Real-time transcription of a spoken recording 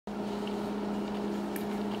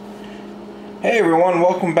Hey everyone,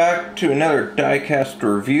 welcome back to another diecast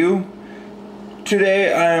review.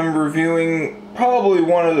 Today I am reviewing probably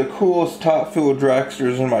one of the coolest top fuel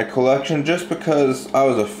dragsters in my collection, just because I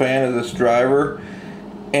was a fan of this driver,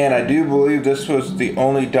 and I do believe this was the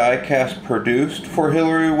only diecast produced for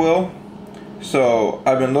Hillary Will. So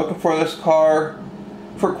I've been looking for this car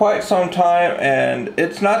for quite some time, and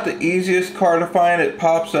it's not the easiest car to find. It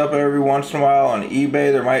pops up every once in a while on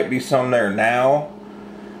eBay. There might be some there now.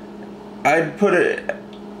 I'd put it,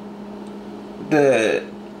 the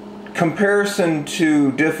comparison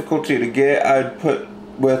to difficulty to get, I'd put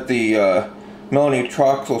with the Melanie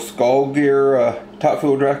Troxel Skull Gear Top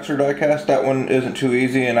Fuel Dragster diecast. That one isn't too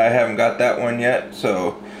easy, and I haven't got that one yet.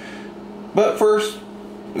 So, but first,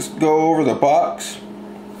 let's go over the box.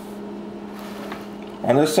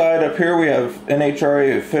 On this side up here, we have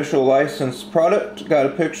NHRA official licensed product. Got a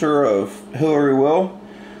picture of Hillary Will.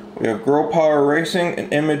 We have Girl Power Racing, an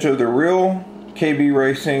image of the real KB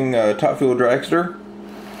Racing Top Fuel Dragster.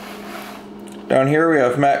 Down here we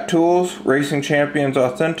have Mac Tools, Racing Champions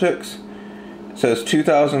Authentics. It says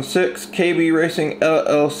 2006 KB Racing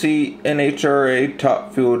LLC NHRA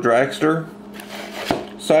Top Fuel Dragster.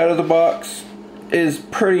 Side of the box is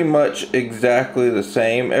pretty much exactly the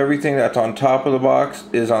same. Everything that's on top of the box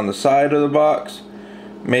is on the side of the box.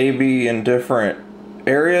 Maybe in different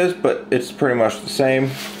areas, but it's pretty much the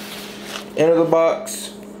same. End of the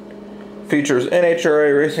box features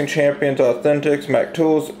NHRA Racing Champions Authentics, Mac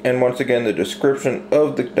Tools, and once again the description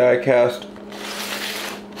of the diecast.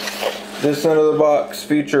 This end of the box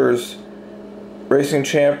features Racing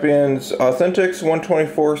Champions Authentics,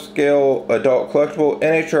 124 scale adult collectible,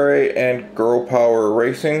 NHRA, and Girl Power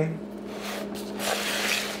Racing.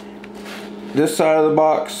 This side of the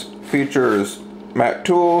box features Mac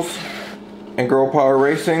Tools and Girl Power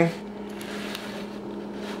Racing,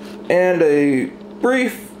 and a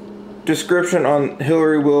brief description on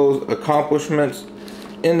Hillary Will's accomplishments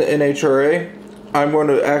in the NHRA. I'm going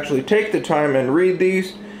to actually take the time and read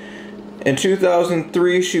these. In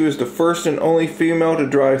 2003, she was the first and only female to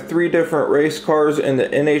drive 3 different race cars in the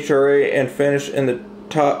NHRA and finish in the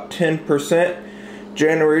top 10%.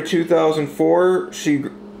 January 2004, she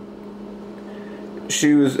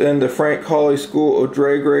was in the Frank Hawley School of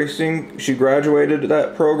Drag Racing. She graduated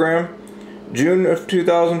that program. June of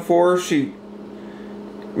 2004, she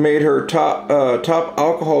made her top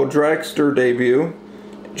alcohol dragster debut.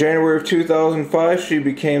 January of 2005, she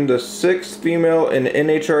became the 6th female in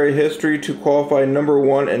NHRA history to qualify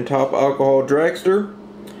 #1 in top alcohol dragster.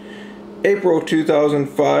 April of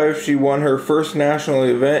 2005, she won her first national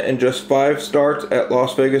event in just 5 starts at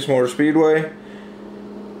Las Vegas Motor Speedway.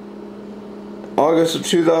 August of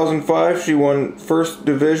 2005, she won first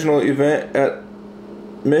divisional event at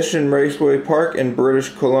Mission Raceway Park in British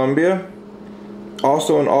Columbia.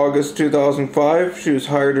 Also in August 2005, she was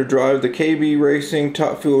hired to drive the KB Racing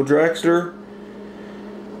Top Fuel Dragster.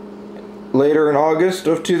 Later in August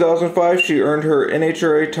of 2005, she earned her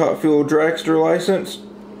NHRA Top Fuel Dragster license.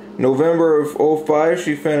 November of 2005,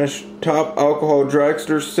 she finished Top Alcohol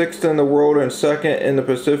Dragster, 6th in the world and 2nd in the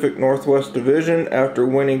Pacific Northwest Division after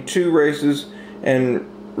winning 2 races and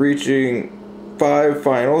reaching 5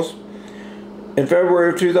 finals. In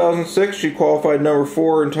February of 2006, she qualified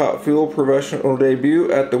 #4 in Top Fuel professional debut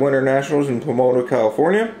at the Winter Nationals in Pomona,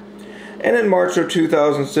 California. And in March of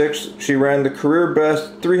 2006, she ran the career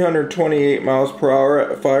best 328 miles per hour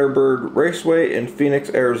at Firebird Raceway in Phoenix,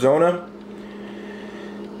 Arizona.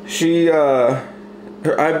 I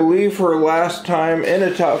believe her last time in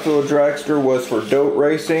a Top Fuel Dragster was for Dope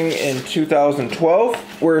Racing in 2012,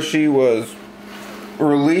 where she was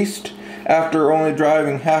released after only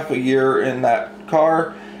driving half a year in that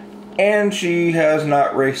car, and she has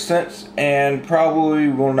not raced since and probably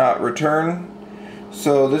will not return.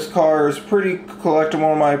 So this car is pretty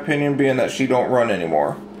collectible in my opinion, being that she don't run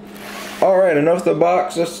anymore. Alright, enough of the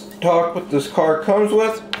box. Let's talk what this car comes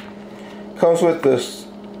with. Comes with this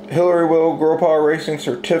Hillary Will Girl Power Racing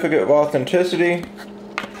Certificate of Authenticity.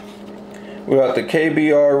 We got the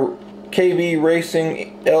KB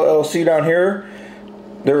Racing LLC down here.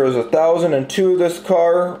 There was 1,002 of this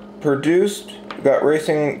car produced. We got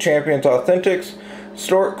Racing Champions Authentics.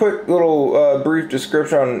 Quick little brief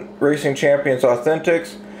description on Racing Champions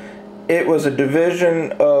Authentics. It was a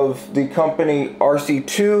division of the company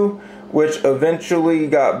RC2, which eventually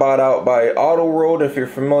got bought out by Auto World, if you're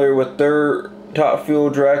familiar with their Top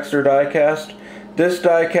Fuel Dragster diecast. This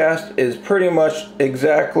diecast is pretty much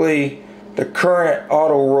exactly the current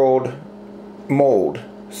Auto World mold.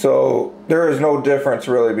 So there is no difference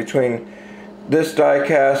really between this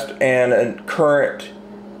diecast and a current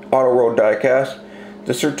Auto World diecast.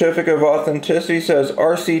 The certificate of authenticity says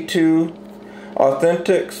RC2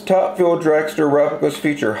 Authentic's top fuel dragster replicas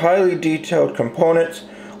feature highly detailed components,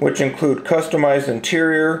 which include customized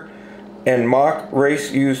interior and mock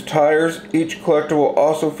race-used tires. Each collectible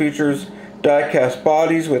also features die-cast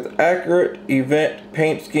bodies with accurate event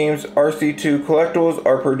paint schemes. RC2 collectibles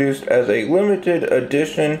are produced as a limited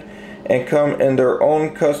edition and come in their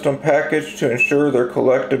own custom package to ensure their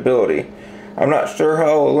collectability. I'm not sure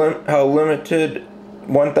how limited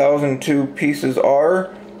 1002 pieces are,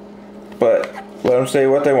 but let them say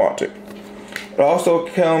what they want to. It also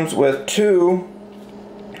comes with 2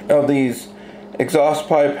 of these exhaust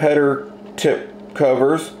pipe header tip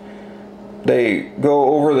covers. They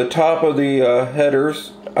go over the top of the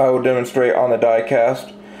headers. I will demonstrate on the die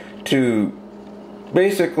cast. To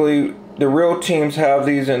basically, the real teams have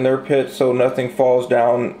these in their pits so nothing falls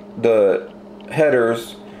down the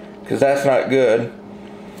headers, because that's not good.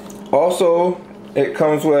 Also, it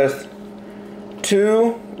comes with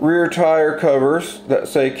 2 rear tire covers that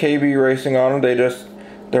say KB Racing on them.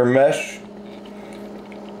 They're mesh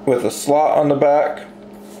with a slot on the back,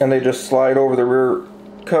 and they just slide over the rear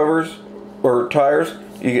covers or tires.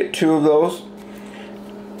 You get 2 of those.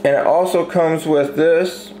 And it also comes with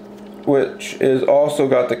this, which is also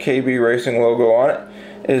got the KB Racing logo on it,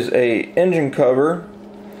 is a engine cover,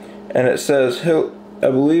 and it says, I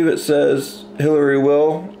believe it says Hillary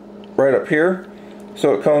Will right up here.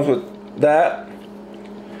 So it comes with that.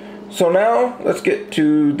 So now let's get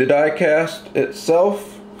to the die cast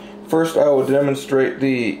itself. First, I will demonstrate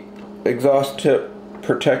the exhaust tip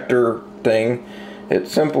protector thing. It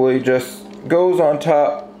simply just goes on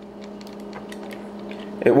top.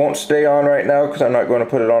 It won't stay on right now because I'm not going to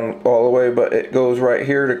put it on all the way, but it goes right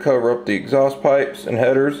here to cover up the exhaust pipes and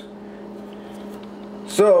headers.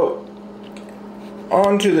 So,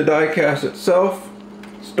 onto the die cast itself.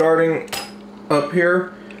 Starting up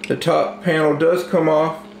here, the top panel does come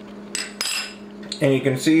off, and you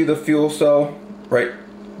can see the fuel cell right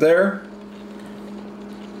there.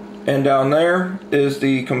 And down there is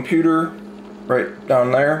the computer right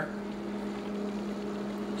down there.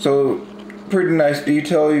 So pretty nice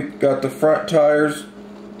detail. You got the front tires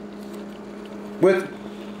with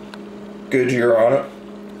Goodyear on it.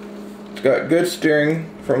 It's got good steering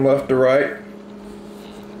from left to right.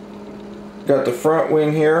 Got the front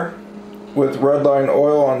wing here with Redline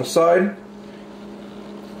oil on the side.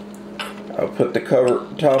 I'll put the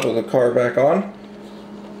top of the car back on.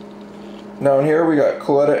 Down here we got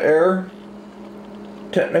Coletta Air,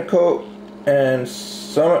 Technicoat, and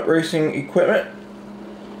Summit Racing equipment.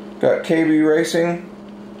 Got KB Racing,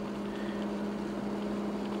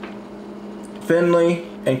 Finley,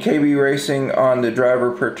 and KB Racing on the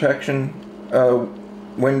driver protection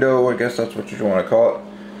window, I guess that's what you want to call it.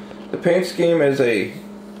 The paint scheme is a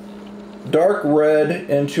dark red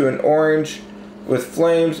into an orange with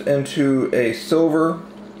flames into a silver.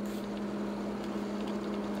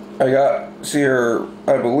 I got here,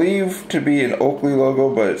 I believe, to be an Oakley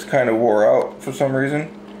logo, but it's kind of wore out for some reason.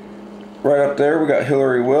 Right up there we got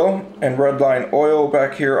Hillary Will and Redline oil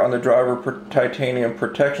back here on the driver titanium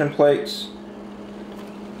protection plates.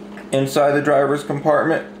 Inside the driver's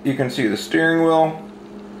compartment you can see the steering wheel,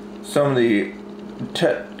 some of the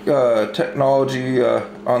technology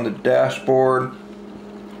on the dashboard.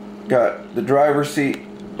 Got the driver's seat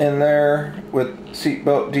in there with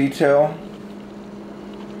seatbelt detail.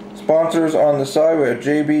 Sponsors on the side, we have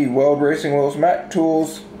JB Weld Racing Wheels, Mac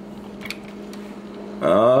Tools,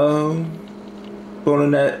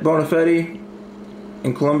 Bonafetti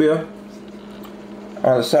in Columbia.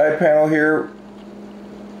 On the side panel here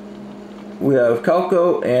we have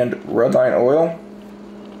Calco and Redline oil.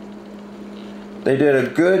 They did a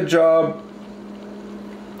good job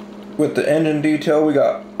with the engine detail. We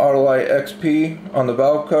got Autolite XP on the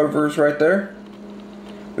valve covers right there.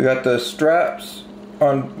 We got the straps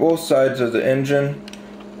on both sides of the engine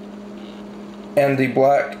and the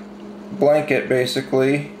black blanket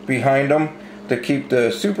basically behind them to keep the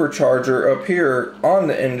supercharger up here on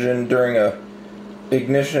the engine during a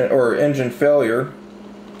ignition or engine failure.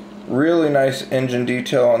 Really nice engine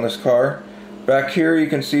detail on this car. Back here you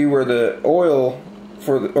can see where the oil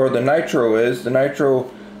for the nitro is. The nitro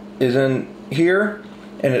is in here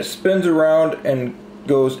and it spins around and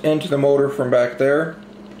goes into the motor from back there.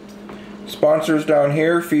 Sponsors down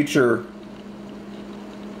here feature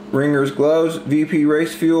Ringer's Gloves, VP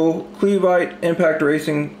Race Fuel, Clevite, Impact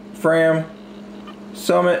Racing, Fram,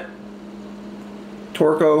 Summit,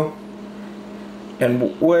 Torco,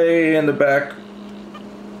 and way in the back,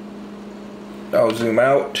 I'll zoom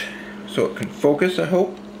out so it can focus, I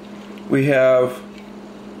hope. We have,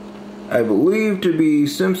 I believe to be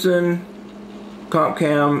Simpson, Comp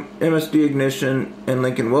Cam, MSD Ignition, and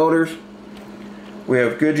Lincoln Welders. We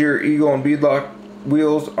have Goodyear Eagle and beadlock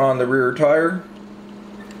wheels on the rear tire.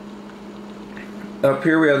 Up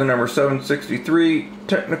here we have the number 763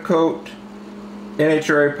 Technicoat,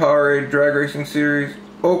 NHRA Powerade Drag Racing Series,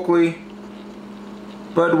 Oakley,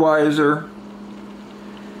 Budweiser.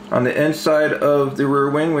 On the inside of the rear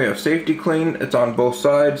wing we have Safety Clean. It's on both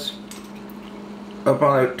sides. Up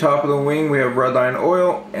on the top of the wing we have Redline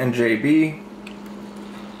Oil and JB.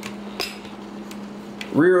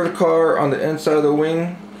 Rear of the car on the inside of the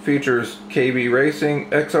wing features KB Racing,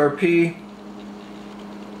 XRP,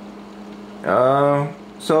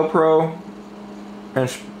 Pro, and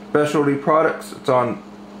Specialty Products. It's on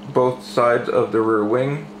both sides of the rear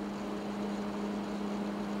wing,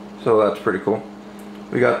 so that's pretty cool.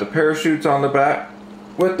 We got the parachutes on the back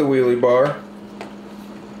with the wheelie bar.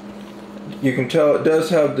 You can tell it does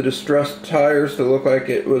have the distressed tires to look like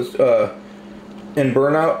it was in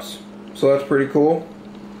burnouts, so that's pretty cool.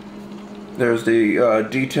 There's the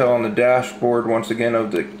detail on the dashboard once again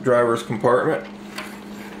of the driver's compartment.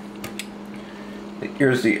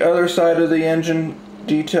 Here's the other side of the engine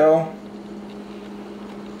detail,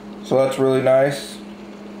 so that's really nice.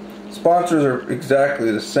 Sponsors are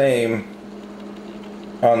exactly the same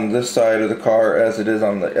on this side of the car as it is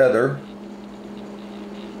on the other,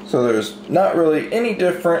 so there's not really any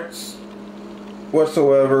difference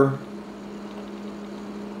whatsoever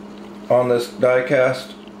on this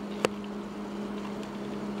die-cast.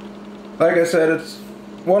 Like I said, it's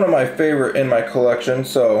one of my favorite in my collection,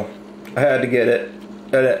 so I had to get it.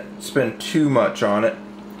 I didn't spend too much on it.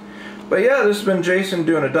 But yeah, this has been Jason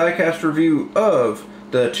doing a diecast review of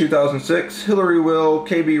the 2006 Hillary Will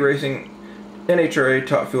KB Racing NHRA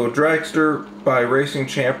Top Fuel Dragster by Racing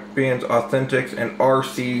Champions Authentics and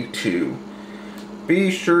RC2.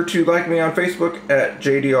 Be sure to like me on Facebook at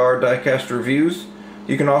JDR Diecast Reviews.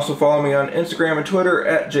 You can also follow me on Instagram and Twitter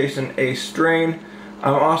at Jason A. Strain.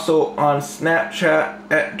 I'm also on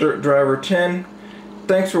Snapchat at DirtDriver10.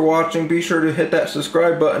 Thanks for watching. Be sure to hit that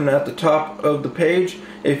subscribe button at the top of the page.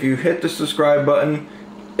 If you hit the subscribe button,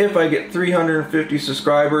 if I get 350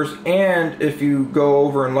 subscribers, and if you go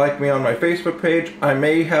over and like me on my Facebook page, I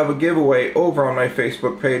may have a giveaway over on my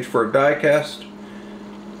Facebook page for a diecast.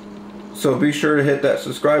 So be sure to hit that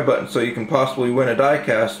subscribe button so you can possibly win a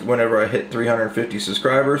diecast whenever I hit 350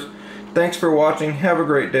 subscribers. Thanks for watching. Have a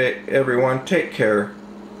great day, everyone. Take care,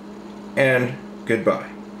 and goodbye.